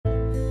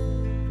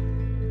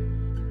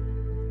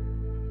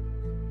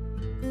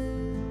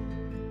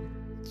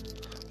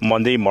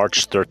Monday,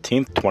 March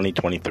 13th,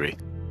 2023.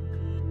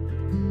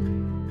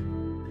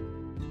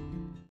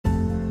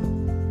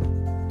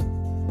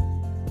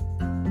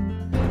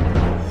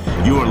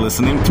 You are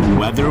listening to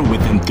Weather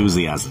with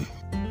Enthusiasm.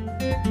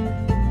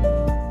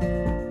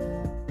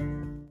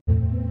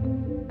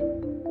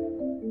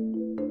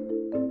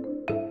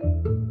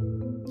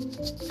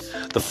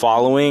 The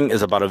following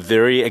is about a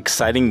very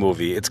exciting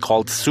movie. It's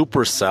called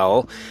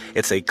Supercell.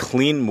 It's a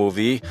clean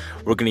movie.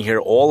 We're going to hear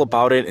all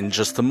about it in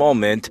just a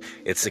moment.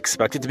 It's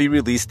expected to be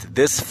released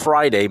this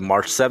Friday,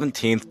 March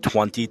 17th,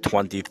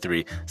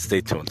 2023.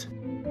 Stay tuned.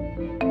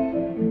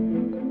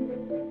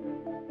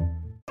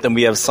 And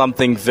we have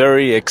something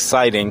very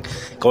exciting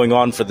going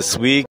on for this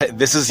week.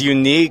 This is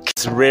unique.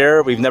 It's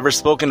rare. We've never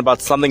spoken about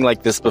something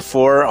like this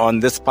before on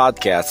this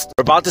podcast.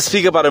 We're about to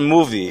speak about a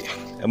movie.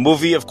 A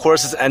movie, of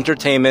course, is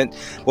entertainment.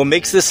 What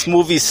makes this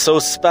movie so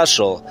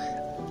special,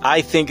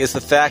 I think, is the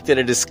fact that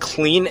it is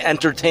clean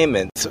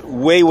entertainment.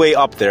 Way, way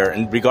up there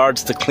in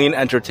regards to clean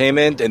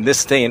entertainment in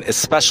this day, and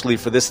especially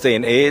for this day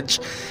and age.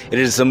 It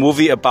is a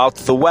movie about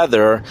the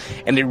weather,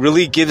 and it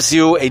really gives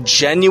you a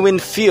genuine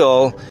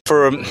feel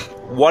for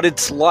what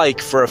it's like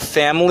for a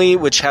family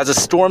which has a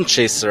storm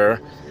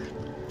chaser.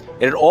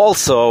 It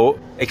also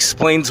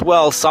explains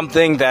well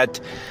something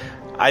that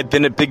I've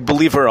been a big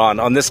believer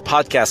on this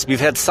podcast.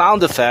 We've had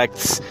sound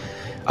effects,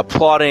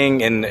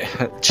 applauding and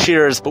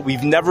cheers, but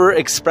we've never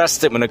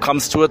expressed it when it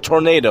comes to a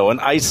tornado, an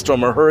ice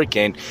storm, or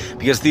hurricane,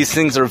 because these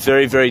things are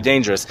very, very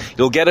dangerous.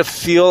 You'll get a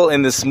feel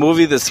in this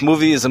movie. This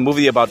movie is a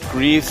movie about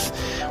grief.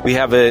 We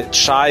have a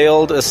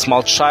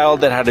small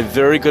child that had a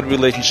very good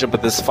relationship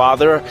with his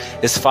father.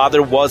 His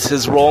father was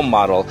his role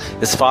model.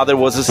 His father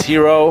was his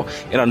hero,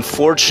 and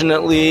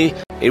unfortunately,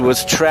 it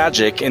was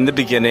tragic in the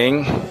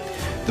beginning.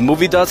 The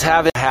movie does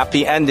have a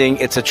happy ending.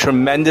 It's a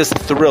tremendous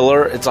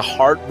thriller. It's a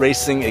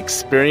heart-racing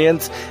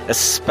experience,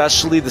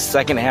 especially the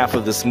second half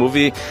of this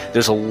movie.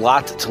 There's a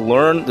lot to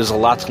learn. There's a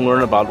lot to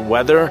learn about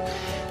weather.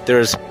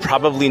 There's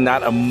probably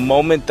not a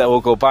moment that will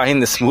go by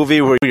in this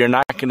movie where you're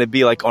not going to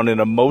be like on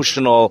an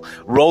emotional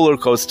roller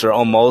coaster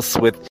almost.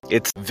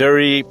 It's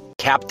very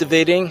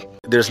captivating.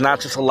 There's not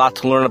just a lot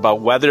to learn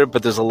about weather,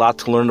 but there's a lot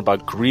to learn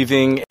about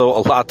grieving, a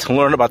lot to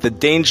learn about the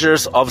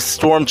dangers of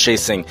storm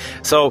chasing.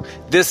 So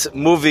this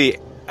movie,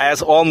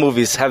 as all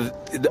movies, have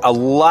a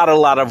lot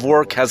of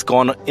work has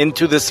gone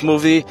into this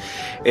movie.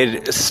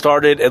 It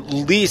started at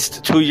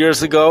least 2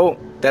 years ago.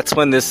 That's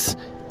when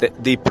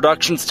the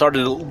production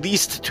started at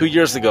least 2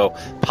 years ago,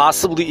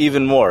 possibly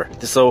even more.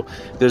 So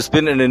there's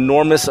been an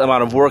enormous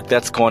amount of work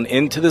that's gone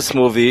into this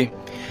movie,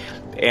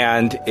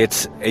 and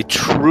it's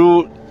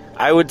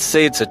I would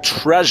say it's a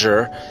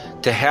treasure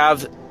to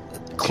have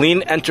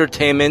clean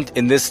entertainment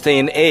in this day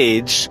and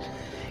age,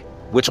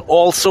 which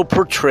also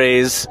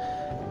portrays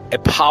a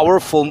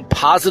powerful,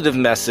 positive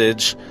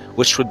message,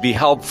 which would be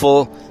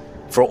helpful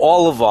for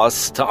all of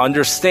us to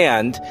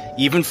understand,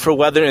 even for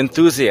weather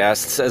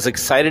enthusiasts. As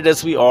excited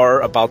as we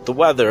are about the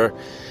weather,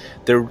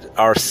 there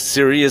are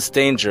serious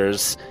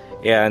dangers,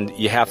 and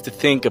you have to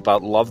think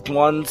about loved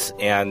ones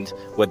and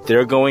what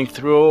they're going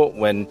through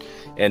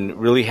and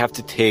really have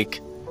to take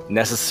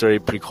necessary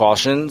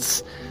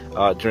precautions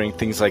during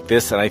things like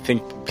this. And I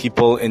think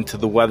people into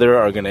the weather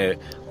are going to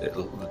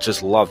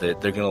just love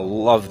it. They're going to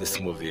love this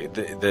movie.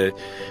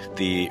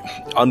 The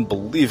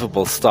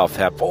unbelievable stuff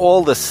happen.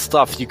 All the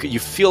stuff you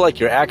feel like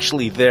you're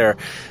actually there,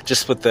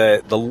 just with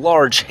the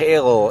large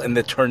hail and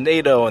the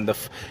tornado and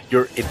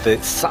the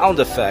sound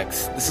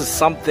effects. This is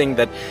something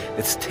that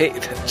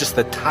just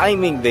the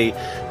timing.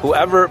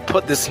 Whoever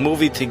put this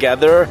movie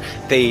together,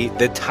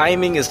 the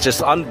timing is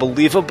just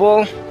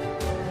unbelievable.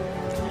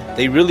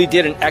 They really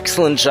did an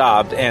excellent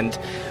job, and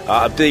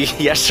a big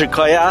yesher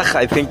koyach.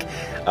 I think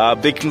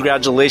big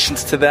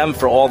congratulations to them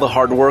for all the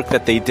hard work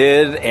that they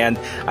did, and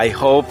I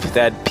hope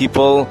that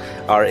people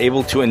are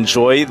able to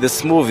enjoy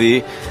this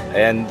movie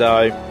and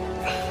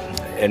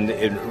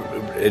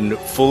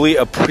fully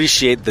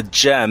appreciate the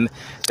gem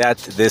that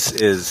this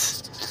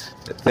is.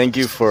 Thank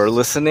you for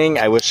listening.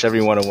 I wish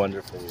everyone a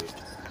wonderful week.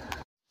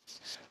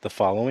 The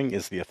following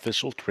is the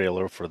official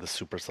trailer for the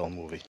Supercell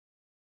movie.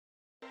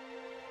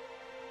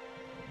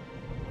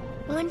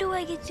 When do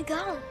I get to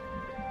go?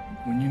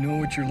 When you know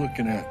what you're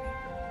looking at.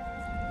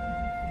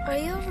 Are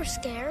you ever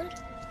scared?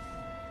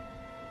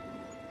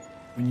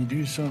 When you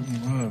do something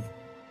you love,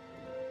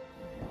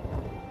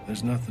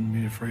 there's nothing to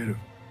be afraid of.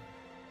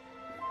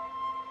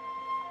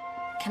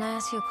 Can I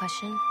ask you a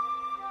question?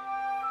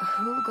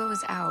 Who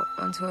goes out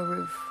onto a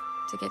roof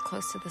to get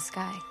close to the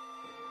sky?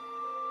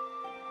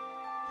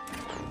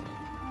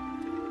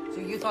 So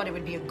you thought it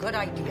would be a good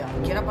idea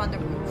to get up on the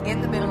roof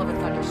in the middle of a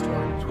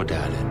thunderstorm? That's what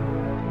Dad did.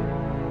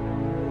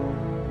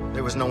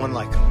 There was no one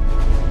like him.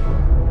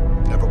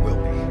 Never will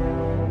be.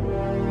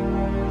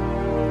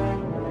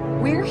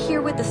 We're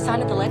here with the son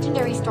of the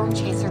legendary storm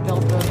chaser, Bill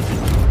Booth.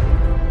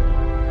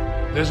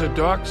 There's a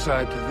dark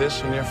side to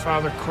this, and your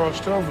father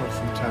crossed over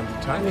from time to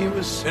time. He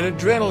was an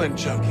adrenaline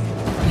junkie.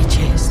 He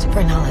chased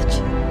for knowledge,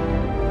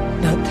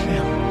 not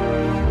thrill.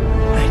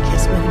 I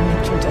guess Mother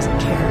Nature doesn't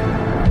care.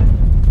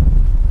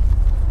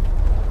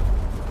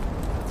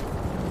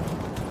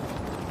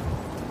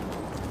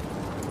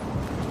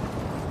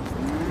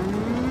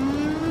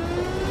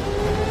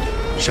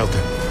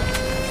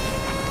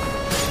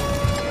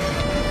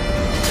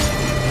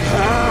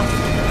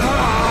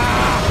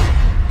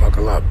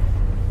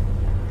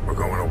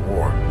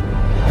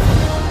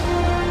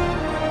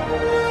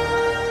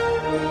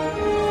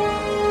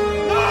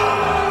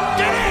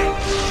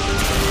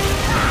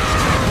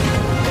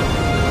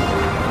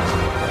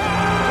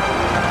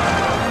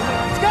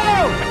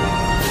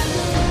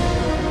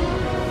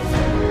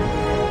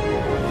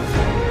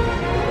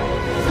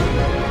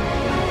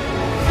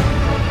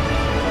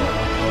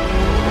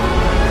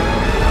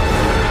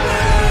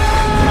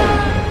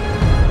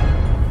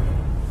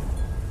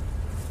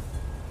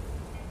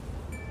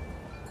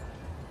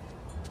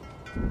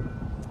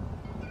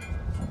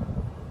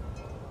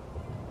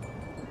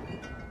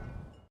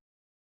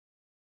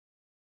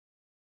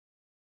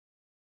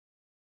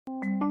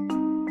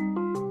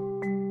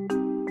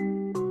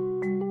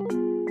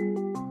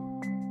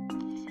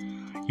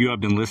 You have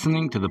been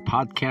listening to the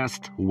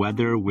podcast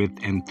Weather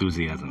with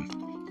Enthusiasm.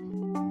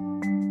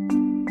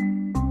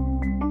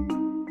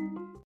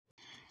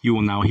 You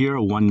will now hear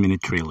a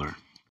 1-minute trailer.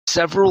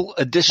 Several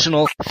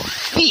additional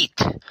feet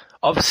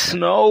of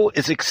snow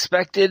is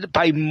expected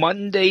by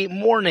Monday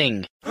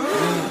morning.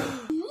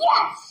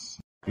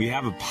 We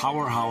have a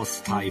powerhouse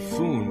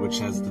typhoon which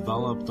has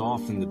developed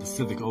off in the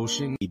Pacific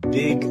Ocean. A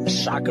big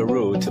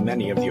shockaroo to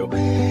many of you.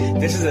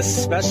 This is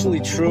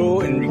especially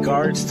true in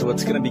regards to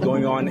what's going to be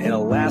going on in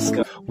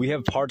Alaska. We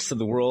have parts of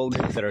the world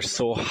that are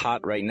so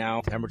hot right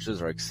now.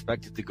 Temperatures are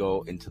expected to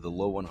go into the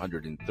low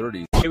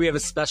 130s. Here we have a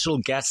special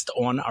guest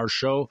on our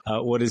show.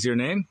 What is your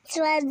name?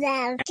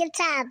 A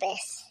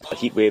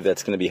heat wave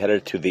that's going to be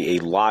headed to the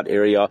Eilat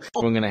area.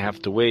 We're going to have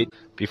to wait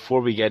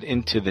before we get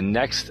into the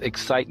next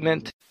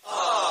excitement.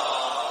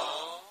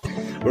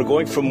 We're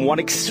going from one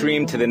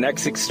extreme to the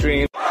next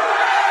extreme.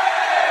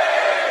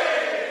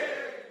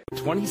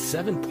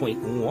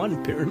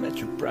 27.1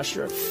 barometric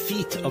pressure.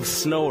 Feet of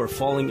snow are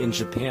falling in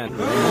Japan.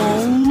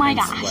 Oh my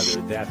gosh.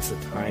 Weather. That's a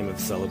time of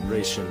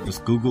celebration.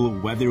 Just Google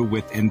Weather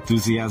with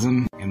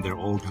Enthusiasm and they're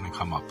all going to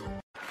come up.